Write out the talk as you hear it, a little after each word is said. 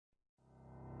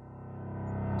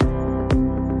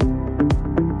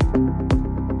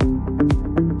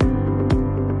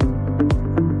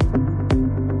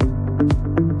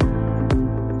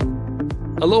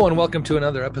Hello and welcome to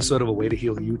another episode of A Way to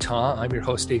Heal Utah. I'm your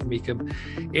host, Dave McIff,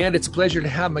 and it's a pleasure to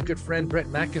have my good friend Brett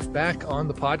McIff back on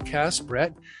the podcast.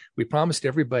 Brett, we promised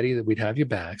everybody that we'd have you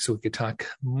back so we could talk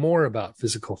more about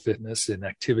physical fitness and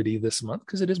activity this month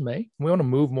because it is May. We want to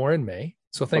move more in May.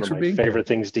 So thanks for being here. Favorite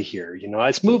things to hear.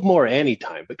 I move more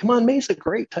anytime, but come on, May's a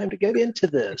great time to get into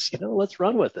this. Let's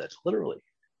run with it, literally.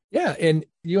 Yeah, and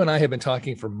you and I have been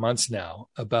talking for months now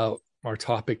about our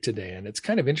topic today, and it's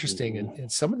kind of interesting,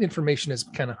 and some of the information is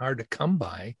kind of hard to come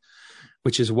by,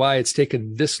 which is why it's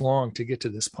taken this long to get to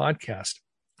this podcast.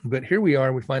 But here we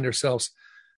are, we find ourselves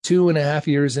 2.5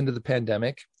 years into the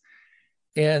pandemic,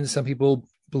 and some people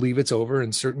believe it's over,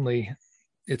 and certainly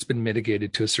it's been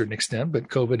mitigated to a certain extent, but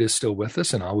COVID is still with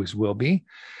us and always will be.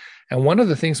 And one of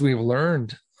the things we've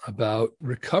learned about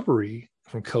recovery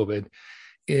from COVID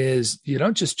is you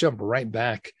don't just jump right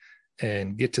back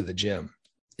and get to the gym.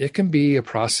 It can be a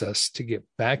process to get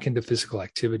back into physical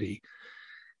activity.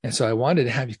 And so I wanted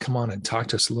to have you come on and talk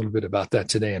to us a little bit about that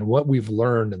today and what we've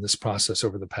learned in this process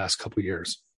over the past couple of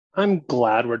years. I'm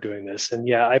glad we're doing this. And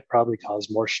yeah, I probably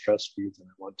caused more stress for you than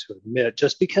I want to admit,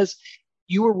 just because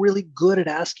you were really good at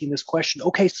asking this question.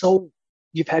 Okay, so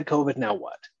you've had COVID, now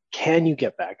what? Can you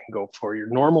get back and go for your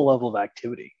normal level of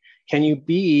activity? Can you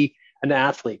be an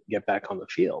athlete and get back on the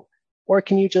field? Or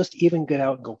can you just even get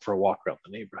out and go for a walk around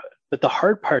the neighborhood? But the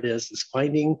hard part is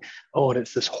finding, and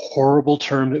it's this horrible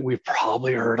term that we've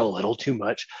probably heard a little too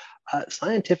much,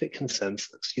 scientific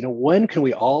consensus. When can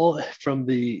we all, from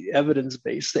the evidence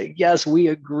base, say, yes, we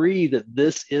agree that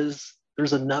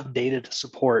there's enough data to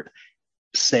support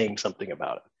saying something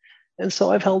about it. And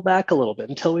so I've held back a little bit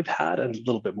until we've had a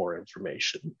little bit more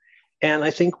information. And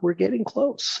I think we're getting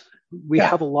close. We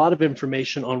have a lot of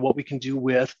information on what we can do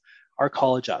with our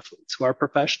college athletes, who are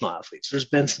professional athletes. There's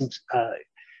been some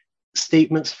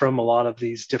statements from a lot of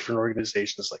these different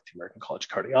organizations like the American College of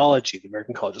Cardiology, the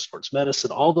American College of Sports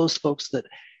Medicine, all those folks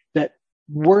that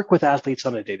work with athletes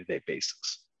on a day-to-day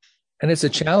basis. And it's a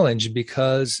challenge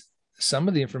because some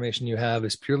of the information you have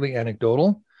is purely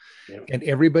anecdotal. Yeah. And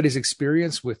everybody's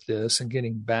experience with this and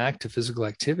getting back to physical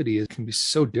activity can be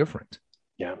so different.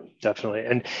 Yeah,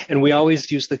 definitely. And we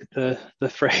always use the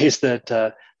phrase that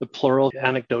the plural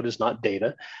anecdote is not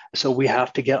data. So we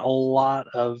have to get a lot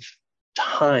of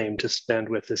time to spend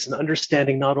with this and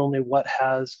understanding not only what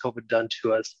has COVID done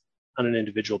to us on an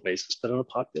individual basis, but on a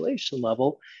population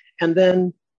level. And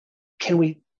then can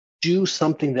we do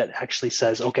something that actually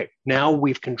says, okay, now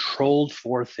we've controlled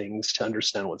for things to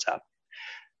understand what's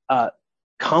happening.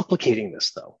 Complicating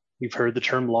this, though, we've heard the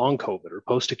term long COVID or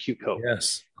post-acute COVID.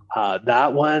 Yes.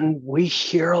 That one, we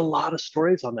hear a lot of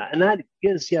stories on that. And that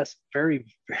is, yes, very,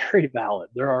 very valid.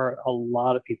 There are a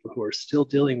lot of people who are still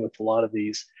dealing with a lot of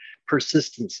these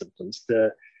persistent symptoms,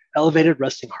 the elevated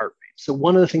resting heart rate. So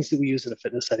one of the things that we use in a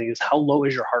fitness setting is how low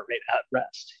is your heart rate at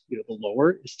rest? The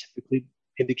lower is typically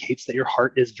indicates that your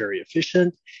heart is very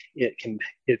efficient.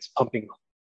 It's pumping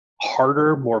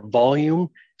harder, more volume.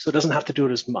 So it doesn't have to do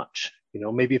it as much.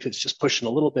 Maybe if it's just pushing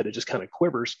a little bit, it just kind of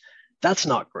quivers. That's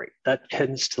not great. That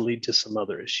tends to lead to some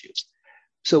other issues.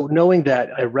 So knowing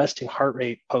that a resting heart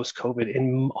rate post-COVID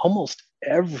in almost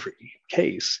every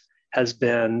case has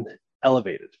been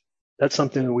elevated, that's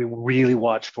something that we really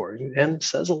watch for and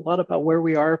says a lot about where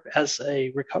we are as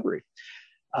a recovery.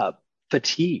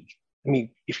 Fatigue.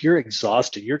 If you're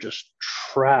exhausted, you're just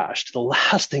trashed. The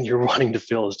last thing you're wanting to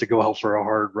feel is to go out for a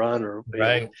hard run or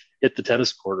hit the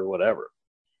tennis court or whatever,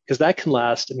 because that can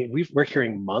last. We're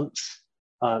hearing months.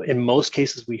 In most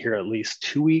cases, we hear at least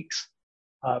 2 weeks.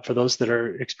 For those that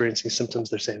are experiencing symptoms,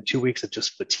 they're saying 2 weeks of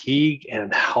just fatigue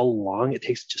and how long it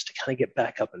takes just to kind of get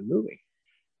back up and moving.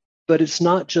 But it's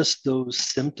not just those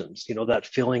symptoms, that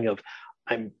feeling of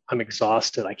I'm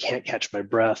exhausted, I can't catch my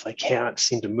breath, I can't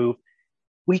seem to move.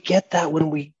 We get that when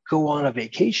we go on a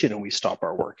vacation and we stop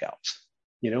our workouts.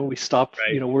 We stop,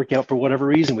 working out for whatever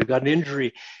reason. We've got an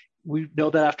injury. We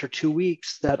know that after 2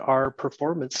 weeks that our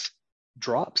performance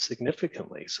drops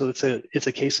significantly. So it's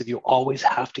a case of you always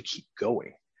have to keep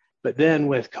going. But then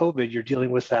with COVID, you're dealing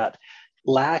with that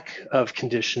lack of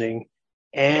conditioning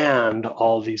and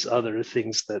all these other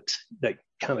things that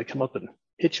kind of come up and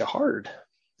hit you hard.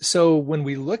 So when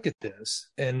we look at this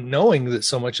and knowing that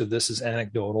so much of this is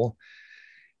anecdotal,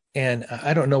 and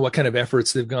I don't know what kind of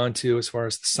efforts they've gone to as far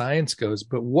as the science goes,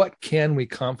 but what can we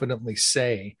confidently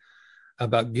say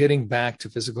about getting back to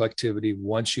physical activity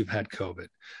once you've had COVID?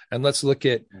 And let's look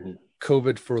at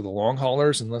COVID for the long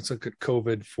haulers, and let's look at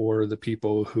COVID for the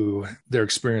people who their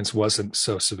experience wasn't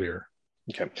so severe.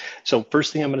 Okay. So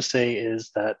first thing I'm going to say is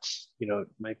that,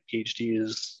 my PhD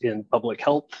is in public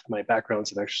health. My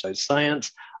background's in exercise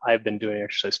science. I've been doing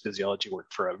exercise physiology work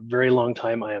for a very long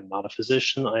time. I am not a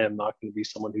physician. I am not going to be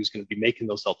someone who's going to be making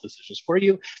those health decisions for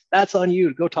you. That's on you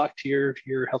to go talk to your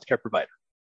healthcare provider.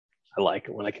 I like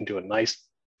it when I can do a nice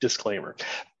disclaimer.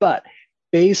 But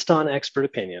based on expert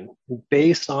opinion,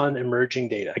 based on emerging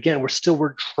data, again,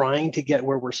 we're trying to get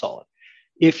where we're solid.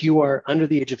 If you are under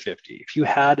the age of 50, if you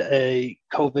had a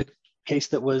COVID case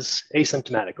that was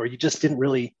asymptomatic, or you just didn't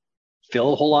really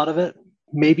feel a whole lot of it,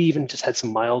 maybe even just had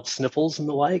some mild sniffles and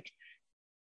the like,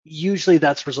 usually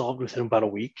that's resolved within about a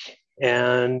week.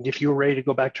 And if you were ready to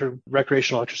go back to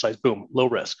recreational exercise, boom, low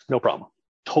risk, no problem.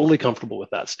 Totally comfortable with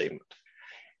that statement.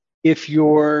 If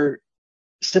your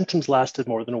symptoms lasted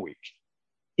more than a week,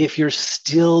 if you're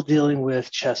still dealing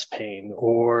with chest pain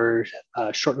or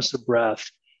shortness of breath,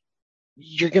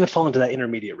 you're going to fall into that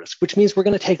intermediate risk, which means we're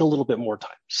going to take a little bit more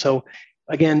time. So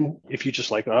again, if you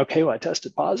just like, okay, well, I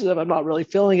tested positive, I'm not really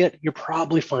feeling it, you're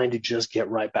probably fine to just get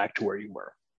right back to where you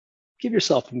were. Give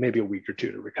yourself maybe a week or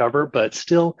two to recover, but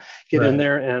still get in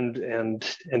there and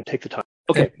take the time.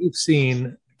 Okay. And we've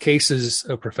seen cases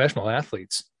of professional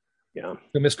athletes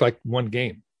who missed like one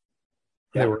game.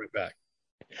 They were right back.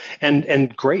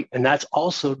 And great. And that's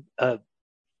also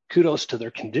kudos to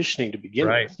their conditioning to begin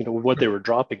with. What they were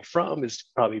dropping from is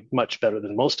probably much better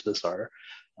than most of us are,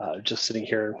 just sitting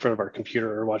here in front of our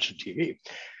computer or watching TV.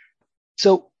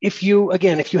 So if you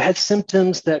had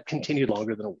symptoms that continued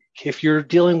longer than a week, if you're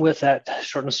dealing with that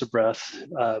shortness of breath,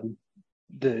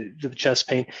 the chest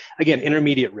pain, again,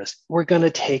 intermediate risk, we're going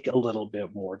to take a little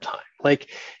bit more time. Like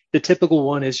the typical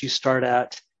one is you start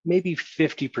at maybe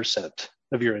 50%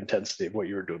 of your intensity of what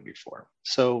you were doing before.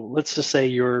 So let's just say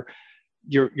you're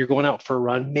going out for a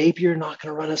run. Maybe you're not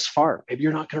going to run as far. Maybe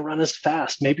you're not going to run as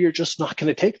fast. Maybe you're just not going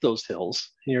to take those hills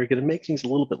and you're going to make things a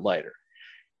little bit lighter.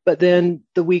 But then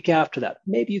the week after that,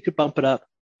 maybe you could bump it up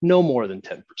no more than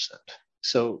 10%.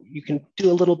 So you can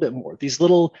do a little bit more. These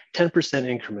little 10%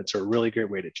 increments are a really great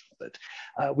way to jump it.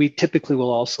 We typically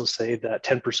will also say that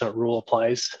 10% rule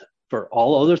applies for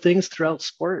all other things throughout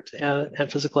sport and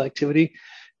physical activity,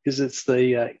 because it's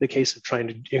the case of trying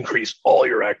to increase all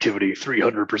your activity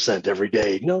 300% every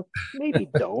day. No, maybe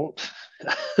don't.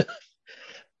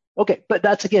 Okay, but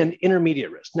that's, again,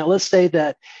 intermediate risk. Now, let's say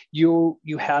that you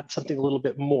had something a little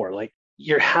bit more, like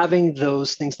you're having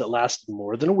those things that lasted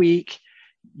more than a week.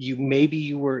 Maybe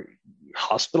you were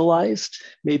hospitalized.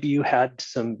 Maybe you had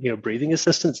some breathing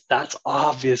assistance. That's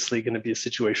obviously going to be a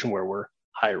situation where we're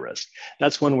high risk.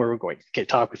 That's one where we're going, okay,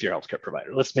 talk with your healthcare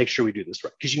provider. Let's make sure we do this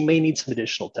right, because you may need some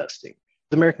additional testing.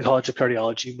 The American College of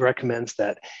Cardiology recommends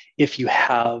that if you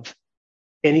have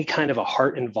any kind of a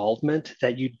heart involvement,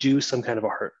 that you do some kind of a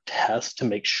heart test to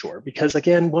make sure. Because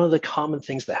again, one of the common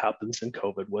things that happens in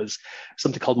COVID was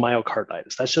something called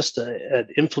myocarditis. That's just an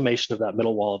inflammation of that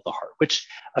middle wall of the heart, which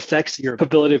affects your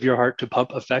ability of your heart to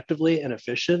pump effectively and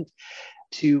efficient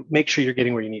to make sure you're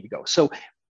getting where you need to go. So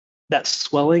that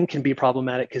swelling can be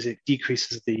problematic because it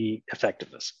decreases the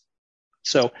effectiveness.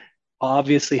 So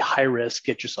obviously high risk,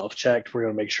 get yourself checked. We're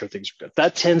going to make sure things are good.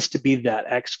 That tends to be that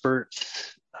expert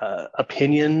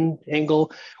opinion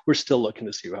angle. We're still looking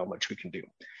to see how much we can do.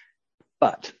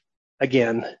 But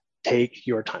again, take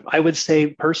your time. I would say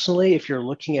personally, if you're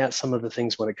looking at some of the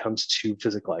things when it comes to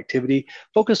physical activity,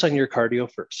 focus on your cardio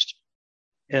first.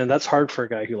 And that's hard for a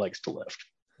guy who likes to lift.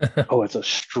 Oh, it's a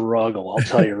struggle, I'll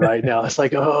tell you right now. It's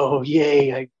like, oh,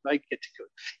 yay, I get to go.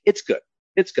 It's good.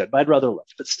 It's good, but I'd rather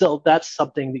lift. But still, that's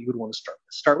something that you would want to start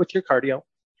with. Start with your cardio.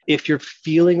 If you're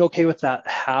feeling okay with that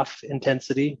half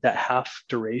intensity, that half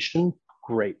duration,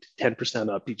 great. 10%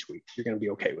 up each week. You're going to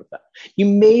be okay with that. You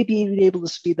may be able to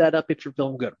speed that up if you're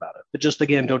feeling good about it. But just,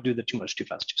 again, don't do that too much, too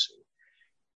fast, too soon.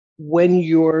 When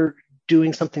you're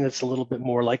doing something that's a little bit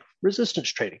more like resistance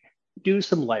training, do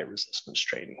some light resistance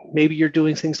training. Maybe you're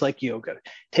doing things like yoga.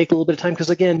 Take a little bit of time because,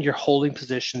 again, you're holding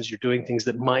positions. You're doing things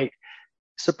that might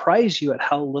surprise you at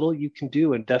how little you can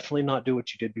do, and definitely not do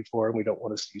what you did before. And we don't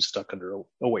want to see you stuck under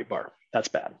a weight bar. That's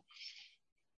bad.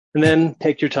 And then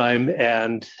take your time.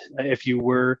 And if you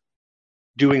were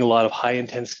doing a lot of high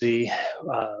intensity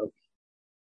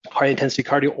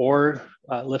cardio or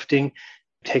lifting,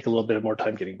 take a little bit more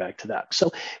time getting back to that.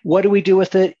 So what do we do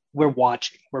with it? We're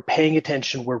watching, we're paying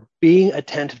attention, we're being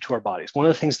attentive to our bodies. One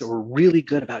of the things that we're really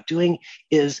good about doing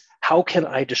is, how can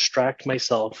I distract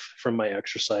myself from my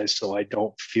exercise so I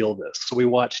don't feel this? So we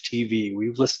watch TV,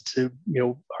 we listen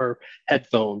to our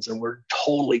headphones, and we're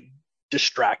totally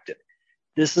distracted.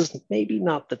 This is maybe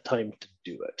not the time to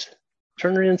do it.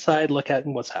 Turn it inside, look at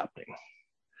what's happening.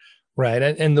 Right.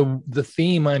 And the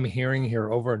theme I'm hearing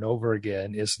here over and over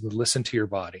again is to listen to your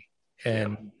body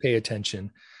and pay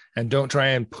attention, and don't try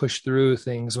and push through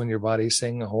things when your body's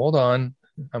saying, hold on,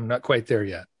 I'm not quite there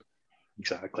yet.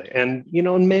 Exactly. And,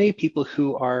 many people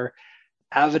who are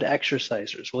avid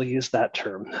exercisers, we'll use that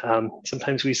term.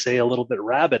 Sometimes we say a little bit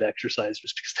rabid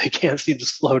exercisers because they can't seem to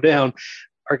slow down,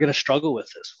 are going to struggle with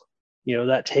this one.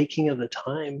 That taking of the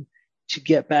time to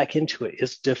get back into it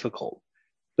is difficult,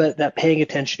 but that paying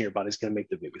attention to your body is going to make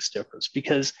the biggest difference,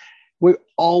 because we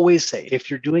always say if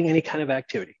you're doing any kind of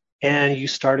activity and you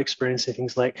start experiencing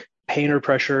things like pain or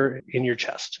pressure in your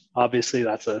chest, obviously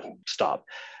that's a stop.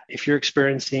 If you're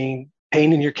experiencing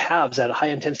pain in your calves at a high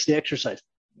intensity exercise,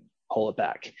 pull it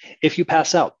back. If you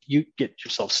pass out, you get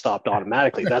yourself stopped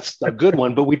automatically. That's a good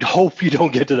one, but we hope you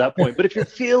don't get to that point. But if you're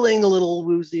feeling a little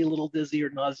woozy, a little dizzy or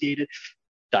nauseated,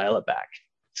 dial it back.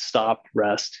 Stop,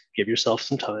 rest, give yourself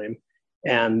some time.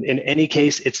 And in any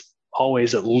case, it's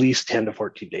always at least 10 to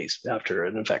 14 days after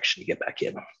an infection to get back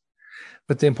in.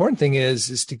 But the important thing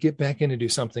is to get back in and do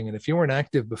something. And if you weren't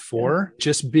active before,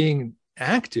 just being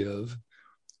active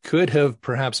could have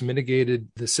perhaps mitigated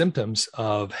the symptoms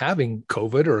of having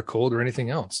COVID or a cold or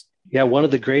anything else. Yeah, one of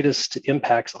the greatest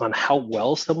impacts on how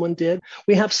well someone did,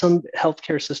 we have some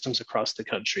healthcare systems across the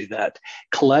country that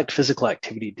collect physical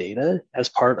activity data as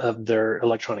part of their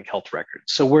electronic health record.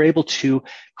 So we're able to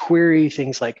query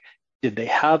things like, did they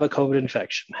have a COVID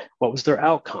infection? What was their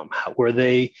outcome? Were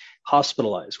they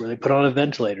hospitalized? Were they put on a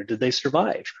ventilator? Did they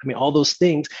survive? I mean, all those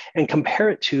things, and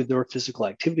compare it to their physical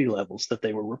activity levels that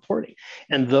they were reporting.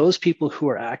 And those people who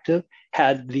are active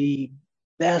had the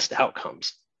best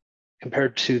outcomes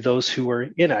compared to those who were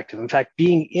inactive. In fact,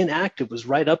 being inactive was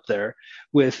right up there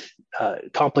with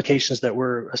complications that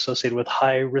were associated with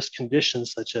high risk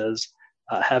conditions, such as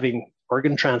having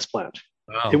organ transplant.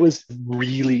 Wow. It was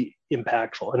really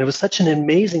impactful. And it was such an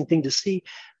amazing thing to see,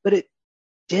 but it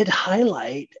did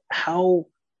highlight how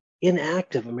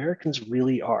inactive Americans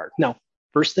really are. Now,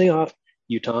 first thing off,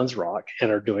 Utahns rock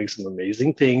and are doing some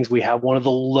amazing things. We have one of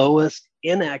the lowest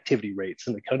inactivity rates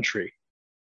in the country,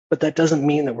 but that doesn't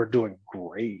mean that we're doing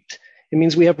great. It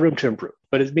means we have room to improve,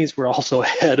 but it means we're also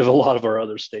ahead of a lot of our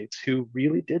other states who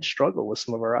really did struggle with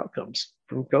some of our outcomes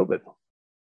from COVID.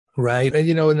 Right. And,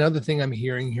 another thing I'm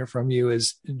hearing here from you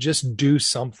is just do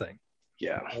something.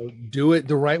 Yeah. Do it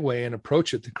the right way and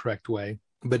approach it the correct way.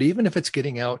 But even if it's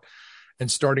getting out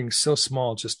and starting so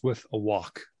small, just with a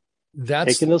walk,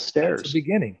 that's taking those stairs. That's the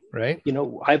beginning, right?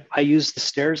 I use the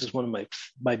stairs as one of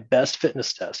my best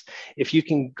fitness tests. If you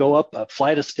can go up a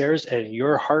flight of stairs and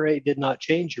your heart rate did not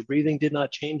change, your breathing did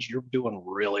not change, you're doing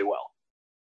really well.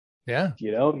 Yeah.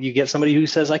 You get somebody who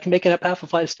says, I can make it up half a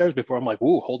flight of stairs before. I'm like,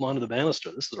 whoa, hold on to the banister.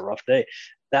 This is a rough day.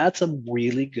 That's a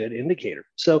really good indicator.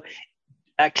 So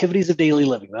activities of daily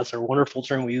living, that's our wonderful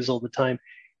term we use all the time,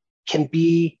 can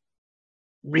be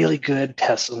really good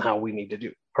tests on how we need to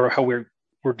do, or how we're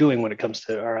doing when it comes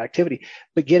to our activity.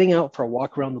 But getting out for a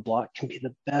walk around the block can be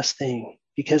the best thing,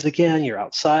 because again, you're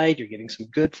outside, you're getting some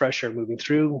good fresh air moving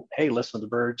through. Hey, listen to the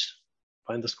birds,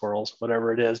 find the squirrels,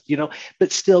 whatever it is,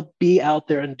 but still be out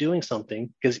there and doing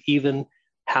something, because even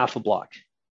half a block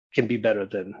can be better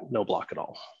than no block at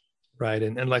all. Right.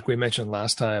 And like we mentioned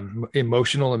last time,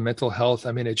 emotional and mental health,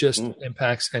 I mean, it just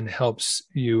impacts and helps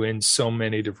you in so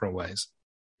many different ways.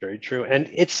 Very true. And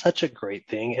it's such a great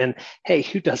thing. And hey,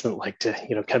 who doesn't like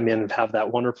to, come in and have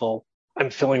that wonderful, I'm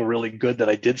feeling really good that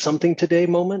I did something today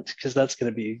moment, because that's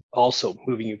going to be also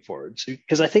moving you forward. So,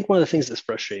 because I think one of the things that's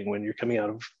frustrating when you're coming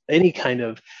out of any kind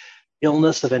of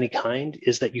illness of any kind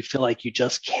is that you feel like you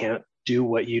just can't do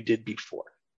what you did before.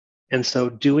 And so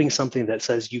doing something that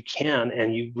says you can,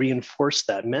 and you reinforce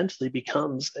that mentally,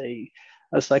 becomes a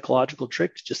psychological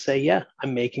trick to just say, yeah,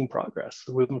 I'm making progress,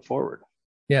 moving forward.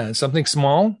 Yeah. Something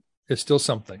small is still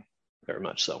something. Very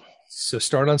much so. So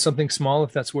start on something small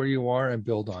if that's where you are, and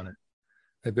build on it.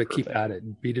 But keep Perfect. at it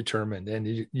and be determined,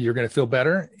 and you're going to feel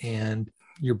better, and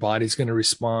your body's going to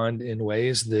respond in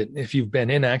ways that, if you've been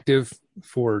inactive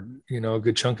for, a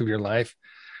good chunk of your life,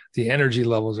 the energy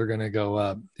levels are going to go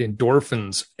up, the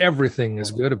endorphins, everything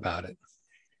is good about it.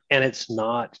 And it's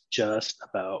not just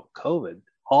about COVID.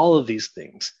 All of these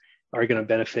things are going to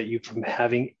benefit you from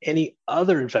having any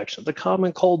other infection, the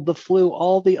common cold, the flu,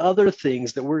 all the other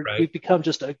things that we've become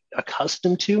just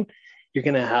accustomed to. You're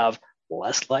going to have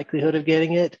less likelihood of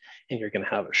getting it, and you're going to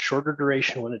have a shorter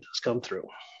duration when it does come through.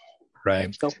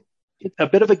 Right. So a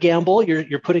bit of a gamble.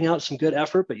 You're putting out some good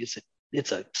effort, but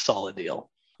it's a solid deal.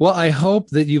 Well, I hope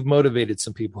that you've motivated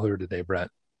some people here today, Brett.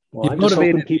 Well, I'm just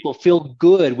hoping people feel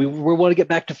good. We want to get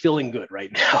back to feeling good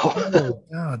right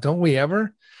now. Don't we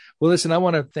ever? Well, listen, I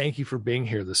want to thank you for being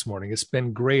here this morning. It's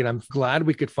been great. I'm glad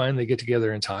we could finally get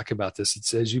together and talk about this.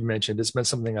 It's, as you mentioned, it's been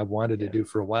something I've wanted to do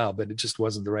for a while, but it just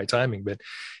wasn't the right timing. But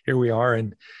here we are.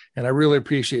 And I really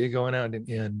appreciate you going out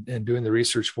and doing the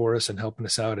research for us and helping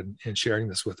us out and sharing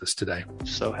this with us today.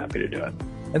 So happy to do it.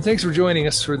 And thanks for joining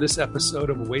us for this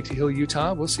episode of A Way to Heal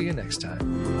Utah. We'll see you next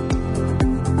time.